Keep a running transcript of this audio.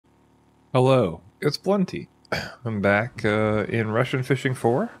Hello, it's Plenty. I'm back in Russian Fishing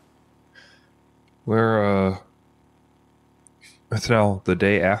 4, where it's now the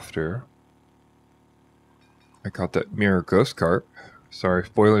day after I caught that mirror ghost carp. Sorry,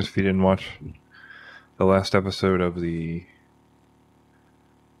 spoilers if you didn't watch the last episode of the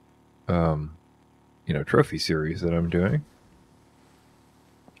um, trophy series that I'm doing.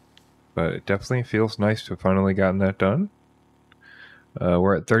 But it definitely feels nice to have finally gotten that done.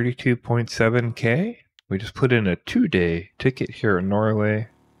 We're at 32.7K. We just put in a 2-day ticket here in Norway.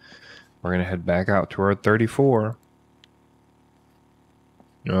 We're gonna head back out to our 34.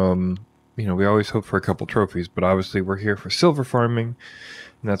 We always hope for a couple trophies, but obviously we're here for silver farming,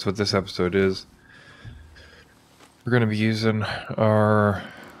 and that's what this episode is. We're going to be using our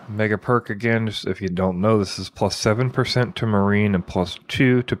mega perk again. Just if you don't know, this is plus 7% to marine and plus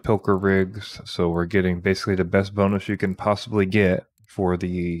 2 to pilker rigs. So we're getting basically the best bonus you can possibly get for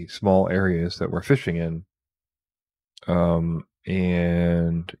the small areas that we're fishing in.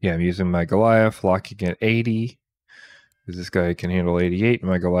 And yeah, I'm using my Goliath, locking at 80. Because this guy can handle 88,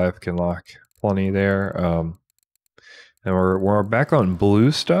 and my Goliath can lock plenty there. And we're back on blue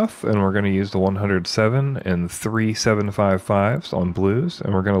stuff, and we're going to use the 107 and 3 755s on blues,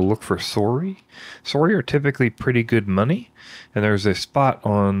 and we're going to look for Sori. Sori are typically pretty good money, and there's a spot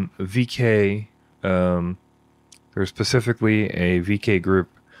on VK. There's specifically a VK group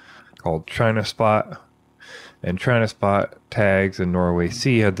called China Spot, and China Spot tags in Norway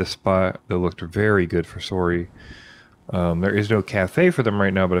Sea had this spot that looked very good for Sori. There is no cafe for them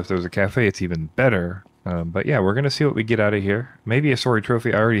right now, but if there's a cafe, it's even better. But yeah, we're going to see what we get out of here. Maybe a Sori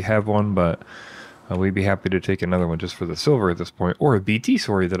trophy. I already have one, but we'd be happy to take another one just for the silver at this point. Or a BT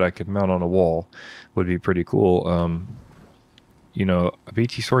Sori that I could mount on a wall would be pretty cool. A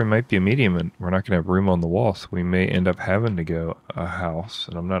BT Sori might be a medium, and we're not going to have room on the wall, so we may end up having to go a house,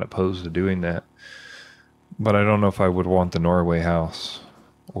 and I'm not opposed to doing that. But I don't know if I would want the Norway house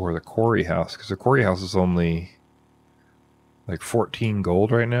or the quarry house, because the quarry house is only like 14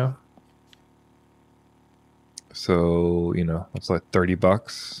 gold right now. So, it's like 30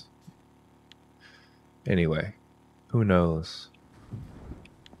 bucks. Anyway, who knows?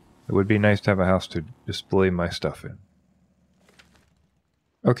 It would be nice to have a house to display my stuff in.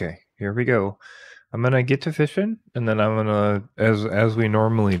 Okay, here we go. I'm gonna get to fishing, and then I'm gonna, as we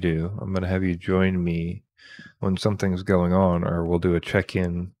normally do, I'm gonna have you join me when something's going on, or we'll do a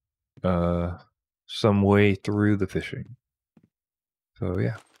check-in some way through the fishing. So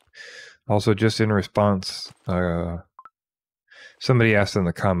yeah. Also, just in response, somebody asked in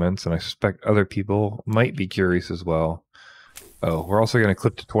the comments, and I suspect other people might be curious as well. Oh, we're also going to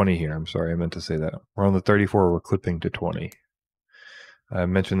clip to 20 here. I'm sorry, I meant to say that. We're on the 34, we're clipping to 20. I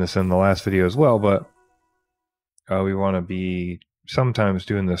mentioned this in the last video as well, but we want to be sometimes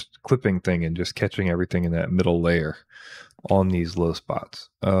doing this clipping thing and just catching everything in that middle layer on these low spots.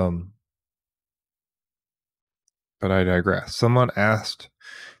 But I digress. Someone asked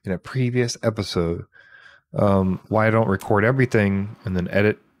in a previous episode why I don't record everything and then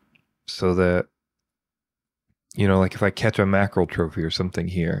edit so that, like if I catch a mackerel trophy or something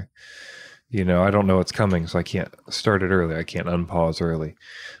here, I don't know what's coming, so I can't start it early. I can't unpause early.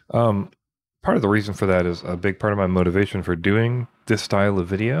 Part of the reason for that is a big part of my motivation for doing this style of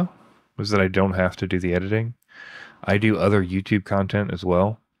video was that I don't have to do the editing. I do other YouTube content as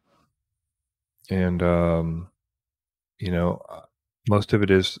well. And, most of it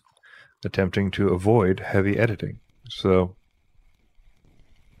is attempting to avoid heavy editing. So,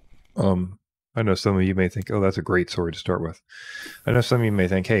 I know some of you may think, oh, that's a great story to start with. I know some of you may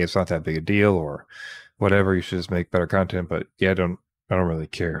think, hey, it's not that big a deal or whatever, you should just make better content, but yeah, I don't really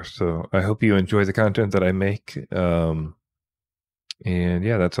care. So I hope you enjoy the content that I make. And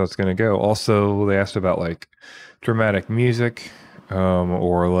yeah, that's how it's going to go. Also, they asked about like dramatic music,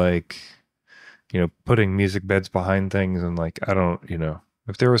 or like, putting music beds behind things. And like, I don't,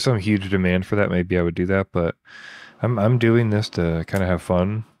 if there was some huge demand for that, maybe I would do that, but I'm doing this to kind of have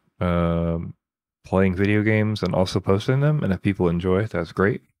fun. Playing video games and also posting them, and if people enjoy it, that's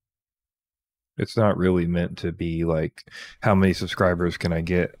great. It's not really meant to be like how many subscribers can I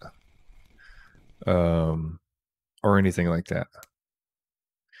get, or anything like that.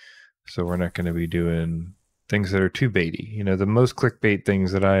 So we're not going to be doing things that are too baity. The most clickbait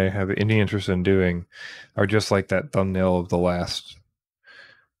things that I have any interest in doing are just like that thumbnail of the last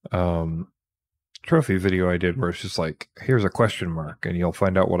trophy video I did, where it's just like, here's a question mark, and you'll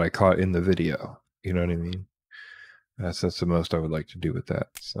find out what I caught in the video. You know what I mean? That's the most I would like to do with that.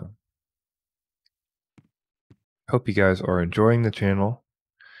 So hope you guys are enjoying the channel,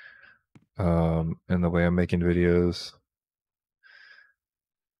 and the way I'm making videos.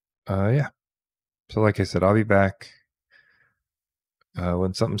 Yeah. So like I said, I'll be back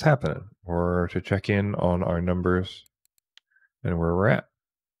when something's happening, or to check in on our numbers and where we're at.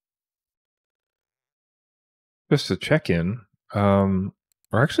 Just to check in, we're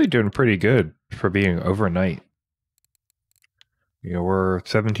actually doing pretty good for being overnight. We're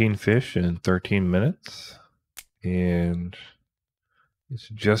 17 fish in 13 minutes, and it's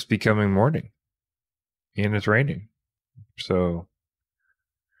just becoming morning, and it's raining. So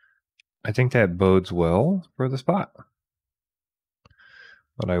I think that bodes well for the spot.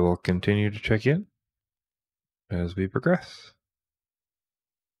 But I will continue to check in as we progress.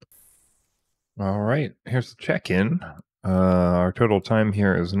 All right, here's the check-in. Our total time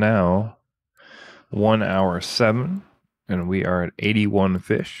here is now 1 hour 7, and we are at 81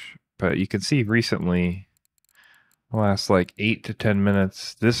 fish. But you can see recently, the last like 8 to 10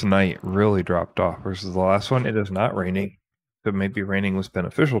 minutes, this night really dropped off versus the last one. It is not raining, so maybe raining was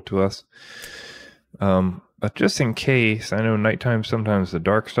beneficial to us. But just in case, I know nighttime sometimes the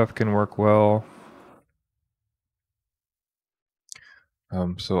dark stuff can work well.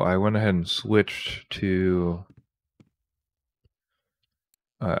 So I went ahead and switched to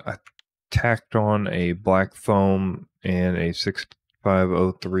I tacked on a black foam and a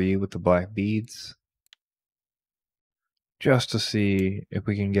 6503 with the black beads just to see if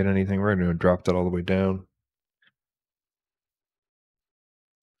we can get anything. We're going to drop that all the way down.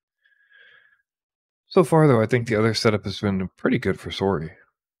 So far, though, I think the other setup has been pretty good for Sori.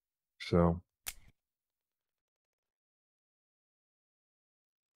 So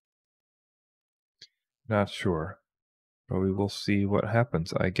not sure. But we will see what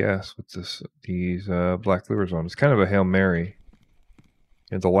happens, I guess, with these black lures on. It's kind of a Hail Mary.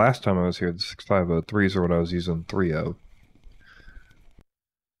 And the last time I was here, the 6503s are what I was using 3 of.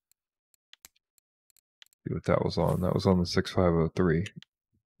 See what that was on. That was on the 6503.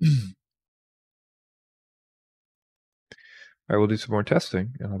 I will do some more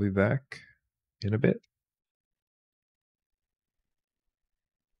testing, and I'll be back in a bit.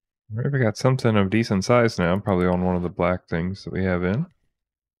 All right, we got something of decent size now, probably on one of the black things that we have in. I'm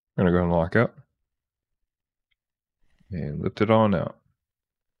going to go and lock up and lift it on out.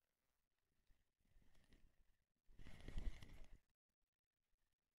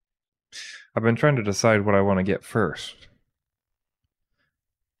 I've been trying to decide what I want to get first.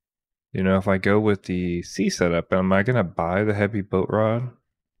 If I go with the C setup, am I going to buy the heavy boat rod?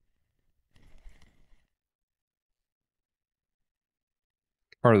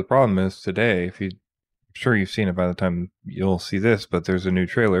 Part of the problem is today, I'm sure you've seen it by the time you'll see this, but there's a new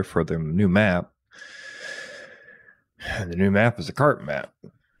trailer for the new map. And the new map is a carp map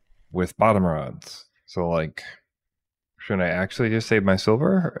with bottom rods. So, like, should I actually just save my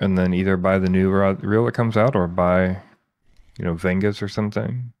silver and then either buy the new reel that comes out or buy, Vengas or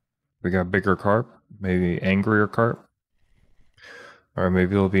something? We got bigger carp, maybe angrier carp. Or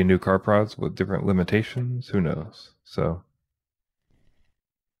maybe it'll be new carp rods with different limitations. Who knows? So.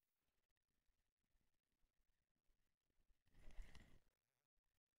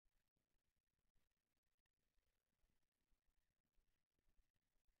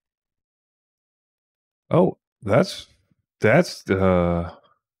 Oh, that's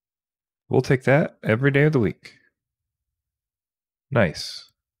we'll take that every day of the week. Nice.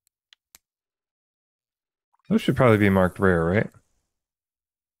 Those should probably be marked rare, right?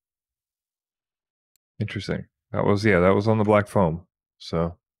 Interesting. That was on the black foam.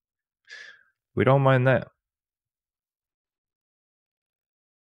 So we don't mind that.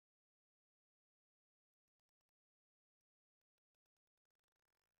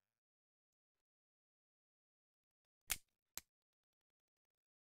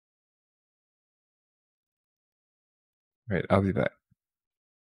 Right, I'll be back.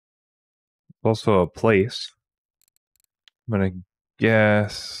 Also a place. I'm gonna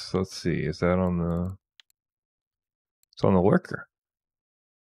guess, let's see, is that on the it's on the lurker.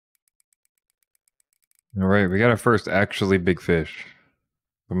 All right, we got our first actually big fish.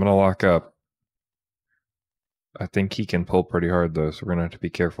 I'm gonna lock up. I think he can pull pretty hard though, so we're gonna have to be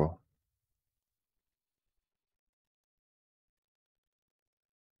careful.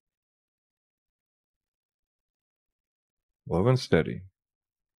 Low and steady.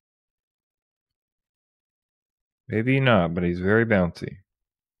 Maybe not, but he's very bouncy.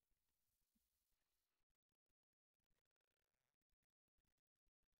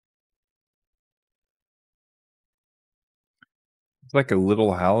 It's like a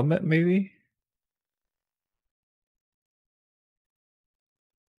little halibut, maybe?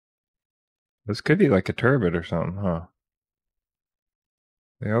 This could be like a turbot or something, huh?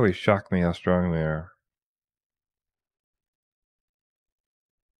 They always shock me how strong they are.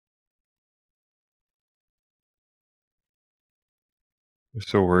 I'm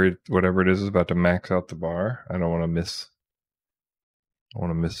so worried whatever it is about to max out the bar. I don't want to miss. I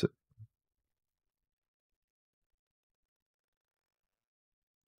want to miss it.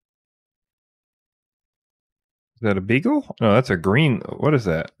 Is that a beagle? No, that's a green. What is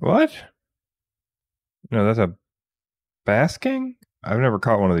that? What? No, that's a basking? I've never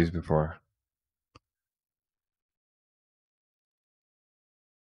caught one of these before.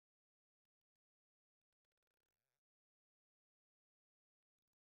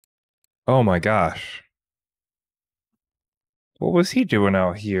 Oh my gosh. What was he doing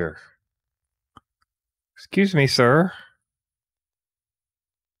out here? Excuse me, sir.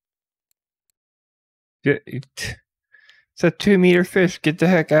 It's a 2-meter fish. Get the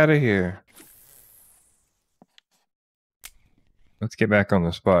heck out of here. Let's get back on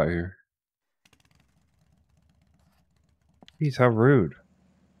the spot here. Jeez, how rude.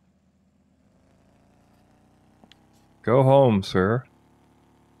 Go home, sir.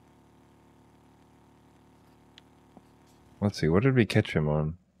 Let's see, what did we catch him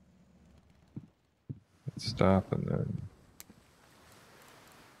on? Let's stop and then...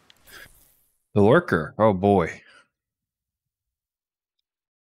 The lurker. Oh boy.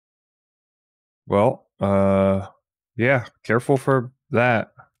 Well, yeah, careful for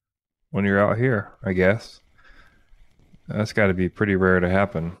that when you're out here, I guess. That's got to be pretty rare to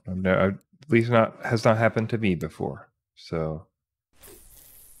happen. At least has not happened to me before. So,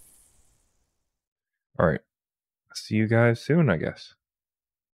 all right. See you guys soon, I guess.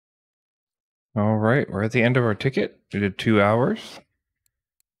 All right, we're at the end of our ticket. We did 2 hours.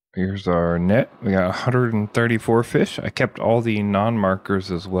 Here's our net. We got 134 fish. I kept all the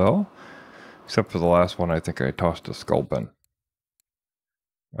non-markers as well, except for the last one. I think I tossed a sculpin.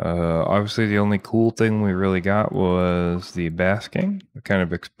 Obviously, the only cool thing we really got was the basking. I kind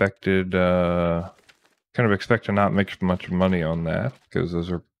of expected to not make much money on that because those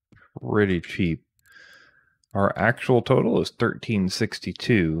are pretty cheap. Our actual total is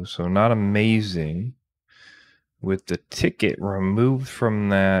 1362, so not amazing. With the ticket removed from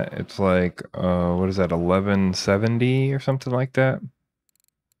that, it's like what is that, 1170 or something like that.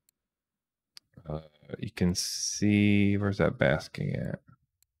 You can see, where's that basking at?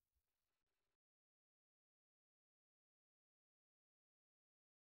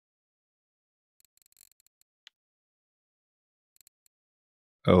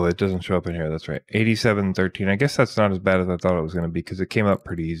 Oh, it doesn't show up in here. That's right. 8713. I guess that's not as bad as I thought it was going to be because it came up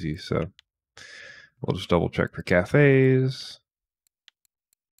pretty easy. So we'll just double check for cafes.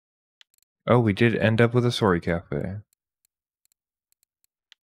 Oh, we did end up with a Sorry Cafe.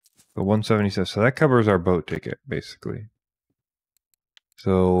 The 176. So that covers our boat ticket, basically.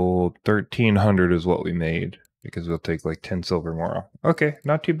 So 1300 is what we made because we'll take like 10 silver more off. Okay,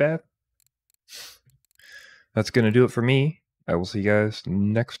 not too bad. That's going to do it for me. I will see you guys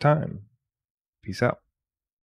next time. Peace out.